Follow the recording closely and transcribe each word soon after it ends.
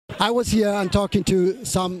I was here and talking to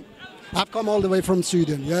some. I've come all the way from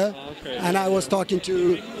Sweden, yeah, Okay. and I was talking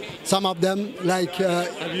to some of them. Like,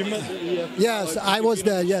 Have you met? yes, I was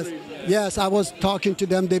there. Yes, yes, I was talking to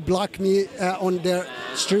them. They blocked me on their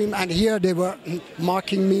stream, and here they were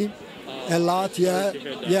mocking me a lot. Yeah,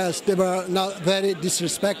 yes, they were not very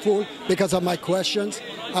disrespectful because of my questions.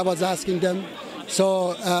 I was asking them.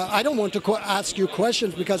 So I don't want to ask you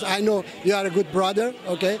questions because I know you are a good brother,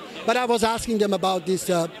 okay? But I was asking them about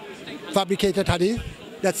this fabricated hadith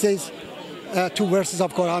that says 2 verses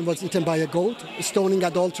of Quran was eaten by a goat, stoning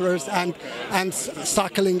adulterers and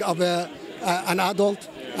suckling of an adult.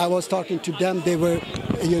 I was talking to them. They were,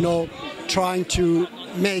 trying to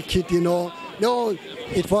make it, no,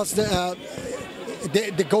 it was the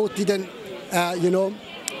goat didn't,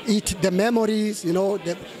 eat the memories,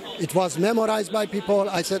 it was memorized by people.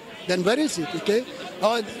 I said, then where is it, okay?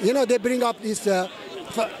 They bring up this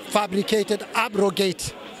fabricated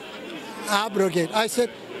abrogate. I said,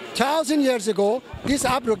 1,000 years ago, this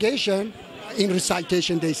abrogation, in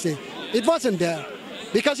recitation they say, it wasn't there.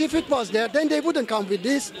 Because if it was there, then they wouldn't come with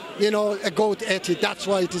this, a goat ate it. That's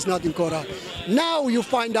why it is not in Quran. Now you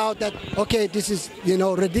find out that, okay, this is,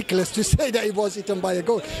 ridiculous to say that it was eaten by a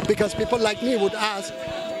goat. Because people like me would ask,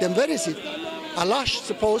 then where is it? Allah is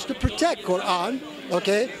supposed to protect Quran,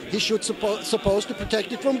 okay? He should supposed to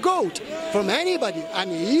protect it from goat, from anybody.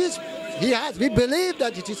 And we believe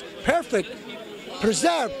that it is perfect,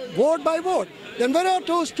 preserved, word by word. Then where are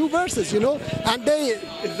those 2 verses, And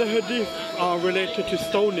Is the hadith related to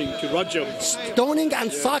stoning, to rajam? Stoning and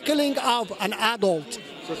suckling of an adult.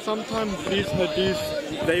 So sometimes these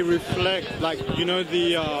hadiths, they reflect,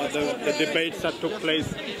 the debates that took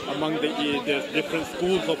place among the different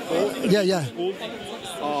schools of thought. Schools.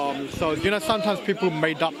 So sometimes people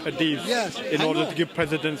made up hadiths in order to give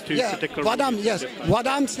precedence to particular. What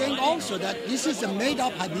I'm saying also that this is a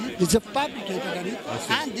made-up hadith. It's a fabricated hadith,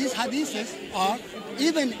 and these hadiths are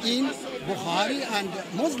even in Bukhari and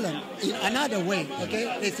Muslim in another way. Okay,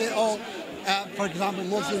 they say, for example,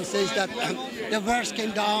 Muslim says that the verse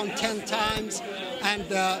came down 10 times, and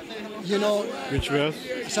Which verse?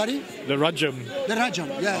 Sorry? The rajam. The rajam,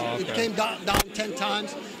 yeah. Oh, okay. It came down 10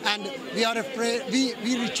 times, and we are afraid. We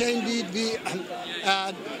retained it. We,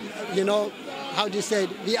 how do you say it?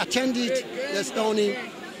 We attended the stoning,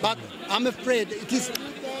 but I'm afraid it is.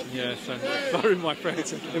 Yes, I'm sorry, my friend.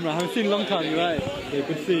 I haven't seen a long time, right? Yeah,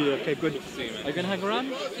 good to see you. Okay, good. Are you going to hang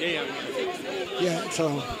around? Yeah. Yeah,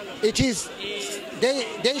 so it is.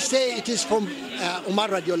 They say it is from Umar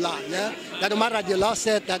radiallahu, yeah? That Umar radiallahu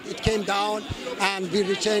said that it came down and we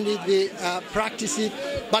retained it, we practice it.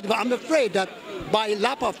 But I'm afraid that by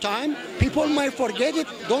lap of time, people might forget it,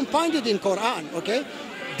 don't find it in Quran, okay?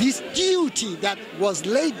 This duty that was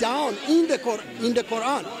laid down in the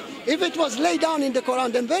Quran, if it was laid down in the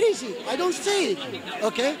Quran, then where is it? I don't see it,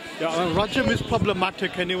 okay? Yeah, rajam is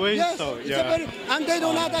problematic anyway. Yes, so, yeah. And they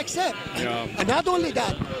do not accept. Yeah. And not only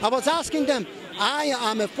that, I was asking them, I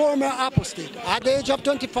am a former apostate. At the age of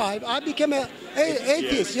 25, I became an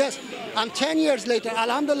atheist, yes. And 10 years later,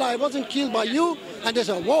 alhamdulillah, I wasn't killed by you. And they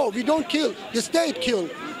said, whoa, we don't kill, the state killed.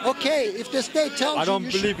 Okay, if the state tells you... I don't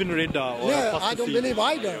believe in Ridda or apostasy. I don't believe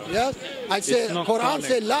either, yes. I say, Quran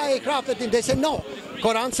say, La ikrah fi din. They say, no.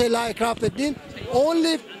 Quran say, La ikrah fi din,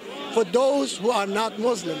 only for those who are not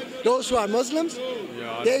Muslim. Those who are Muslims,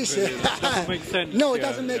 they say... It doesn't make sense. No, it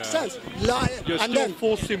doesn't make sense. You're still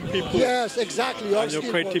forcing people. Yes, exactly. You're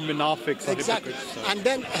creating munafiqs. Exactly. And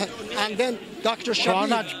then Dr.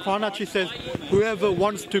 Shabir. Quran actually says, whoever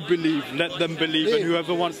wants to believe, let them believe, and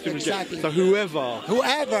whoever wants to reject. So whoever.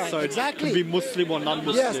 So exactly. It can be Muslim or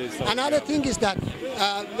non-Muslim. Yes. So, Another thing is that,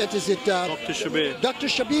 what is it? Dr. Shabir. Dr.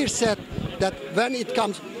 Shabir said that when it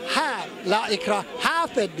comes, la ikrah,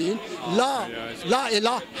 din, la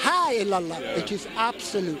ilah, illallah. It is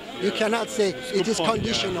absolute. You cannot say it is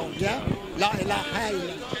conditional. Yeah. La ilaha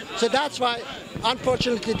illallah. So that's why,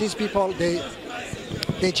 unfortunately, these people they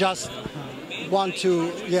just want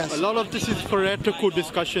to, yes. A lot of this is heretical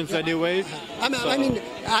discussions anyway. I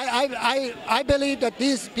believe that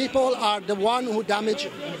these people are the one who damage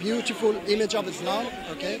beautiful image of Islam,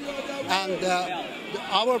 okay? And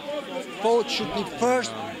our vote should be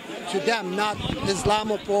first to them, not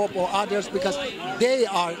Islamophobe or others, because they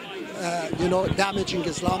are damaging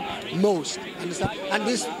Islam most. Understand? And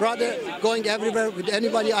this brother going everywhere with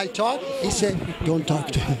anybody I talk, he said, don't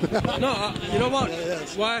talk to him. No, you know what?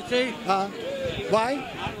 Yes. Why I say? Why?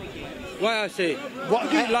 Why I say?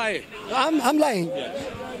 You lie. I'm lying. Yeah.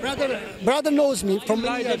 Brother knows me from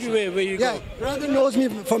many years. Everywhere where you go. Brother knows me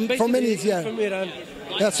from many years. Yeah. From Iran.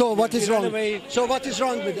 Yeah. So what is wrong? So what is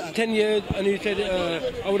wrong with that? 10 years, and you said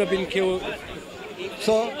I would have been killed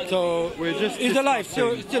So We're just he's alive,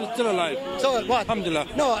 discussing. still alive. So what? Alhamdulillah.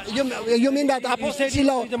 No, you mean that He Apostle said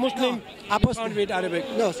Silo? he's a Muslim. No, He can't read Arabic.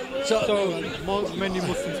 No, So Many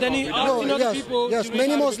Muslims. then he asking other yes, people. yes. to read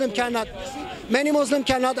Many Arabic. Muslims cannot. Many Muslims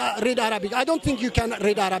cannot read Arabic. I don't think you can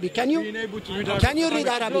read Arabic. Can Being you? able to read Can you read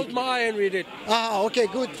Arabic? Close my eye and read it. Ah, okay,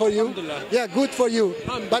 good for you. Alhamdulillah. Yeah, good for you.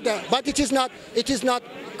 But it is not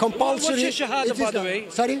compulsory. What's your shahada, It is by the not- way?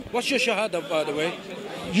 Sorry, What's your shahada, by the way?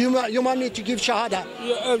 you want me to give shahada?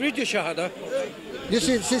 Read your shahada. You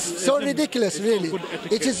see, this is so ridiculous, really. good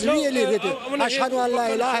etiquette. It is No, really I ridiculous. wanna hear Ashhadu an la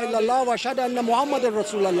what ilaha kind of illallah wa ashhadu anna Muhammadan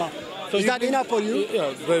Rasulullah. Is you that believe- enough for you?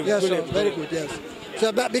 Yeah, very, Yes, sir, brilliant. very good, yes.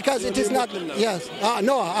 So, but because it is You're not, Muslim now. yes.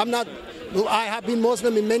 No, I'm not. I have been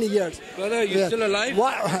Muslim in many years. Brother, you're Yes. still alive?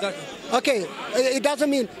 What? Okay, it doesn't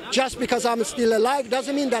mean just because I'm still alive,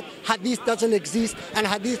 doesn't mean that hadith doesn't exist and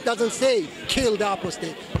hadith doesn't say kill the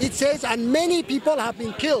apostate. It says, and many people have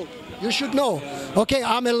been killed. You should know. Okay,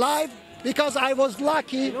 I'm alive because I was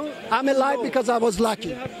lucky. I'm alive because I was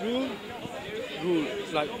lucky. Rule,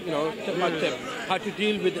 like, step by step, how to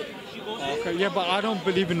deal with it. Okay, yeah, but I don't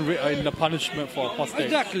believe in the punishment for apostate.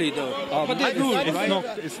 Exactly, though. But they I do. don't-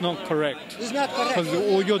 It's not correct. It's not correct. Because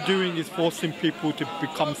all you're doing is forcing people to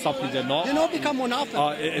become something they're not. You know, become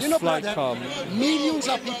munafiq. It's You know, like, brother, millions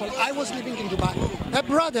of people. I was living in Dubai. A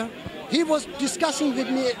brother, he was discussing with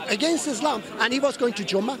me against Islam, and he was going to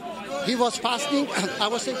Jummah. He was fasting. I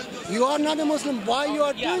was saying, you are not a Muslim. Why you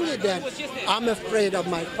are doing it then? I'm afraid of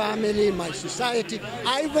my family, my society.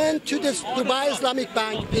 I went to this Dubai Islamic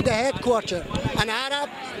Bank in the headquarters, an Arab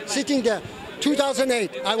sitting there.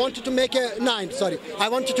 2008, I wanted to make I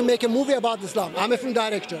wanted to make a movie about Islam. I'm a film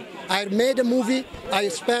director. I made a movie. I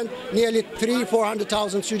spent nearly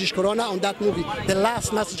 400,000 Swedish krona on that movie, The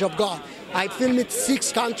Last Message of God. I filmed it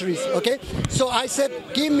 6 countries, okay? So I said,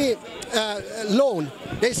 give me loan.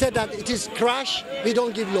 They said that it is crash, we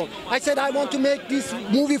don't give loan. I said, I want to make this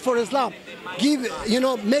movie for Islam.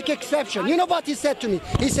 Make exception. You know what he said to me?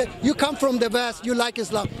 He said, you come from the West, you like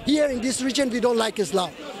Islam. Here in this region, we don't like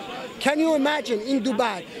Islam. Can you imagine in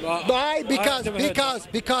Dubai? Why?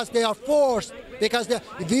 Because they are forced.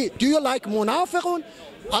 Do you like munafiqun?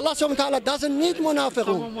 Allah subhanahu wa ta'ala doesn't need munafiqun.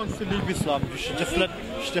 Someone wants to leave Islam, you should just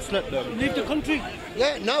let them. Leave the country.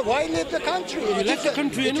 Yeah, no, why leave the country? You left the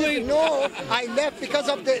country anyway. No, I left because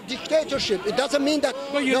of the dictatorship. It doesn't mean that.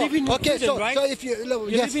 But you're no. living in okay, Sweden, right? So if you, You're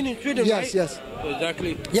yes, living in Sweden, yes, right? yes.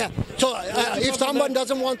 Exactly. Yeah. So if someone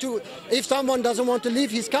doesn't want to leave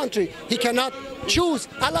his country, he cannot choose.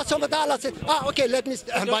 Allah subhanahu wa ta'ala said, okay, let me.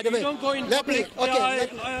 By the way, don't go in let me. public. Okay,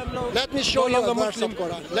 I am no- let me show no you a longer verse of Muslim.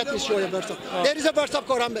 Quran. Let me show you a verse of. There is a verse of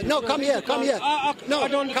Quran. No, come here. No, I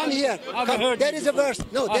don't- come here. I've Come. heard There you is a verse.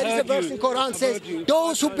 No, I there is a heard verse you. in Quran I've says, heard you.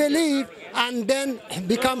 those who believe and then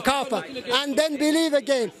become kafir, and then believe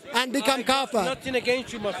again and become kafir. Nothing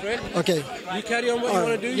against you, my friend. Okay. You carry on what you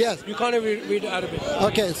want to do. Yes. You can't read Arabic.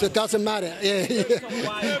 Okay, so it doesn't matter.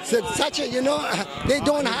 So such a, they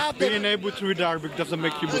don't have the. Being able to read Arabic doesn't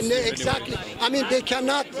make you Muslim. Exactly. I mean, they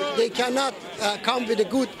cannot come with a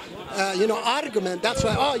good, argument. That's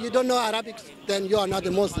why, you don't know Arabic, then you are not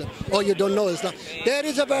a Muslim, or you don't know Islam. There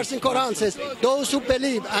is a verse in Quran says, those who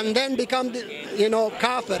believe and then become,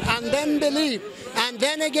 kafir, and then believe, and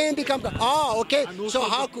then again become. Okay. So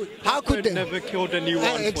how could they? Never killed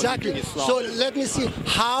anyone. Exactly. For Islam. So let me see.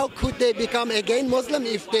 How could they become again Muslim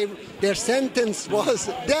if their sentence was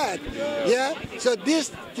dead? Yeah. So these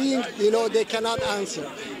things, they cannot answer.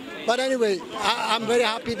 But anyway, I'm very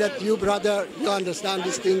happy that you, brother, you understand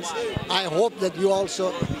these things. I hope that you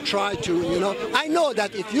also try to, I know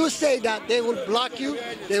that if you say that, they will block you,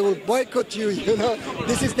 they will boycott you,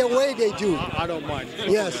 This is the way they do. I don't mind.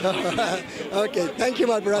 Yes. Okay. Thank you,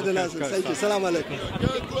 my brother Nazim. Thank you. Salam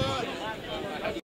alaikum.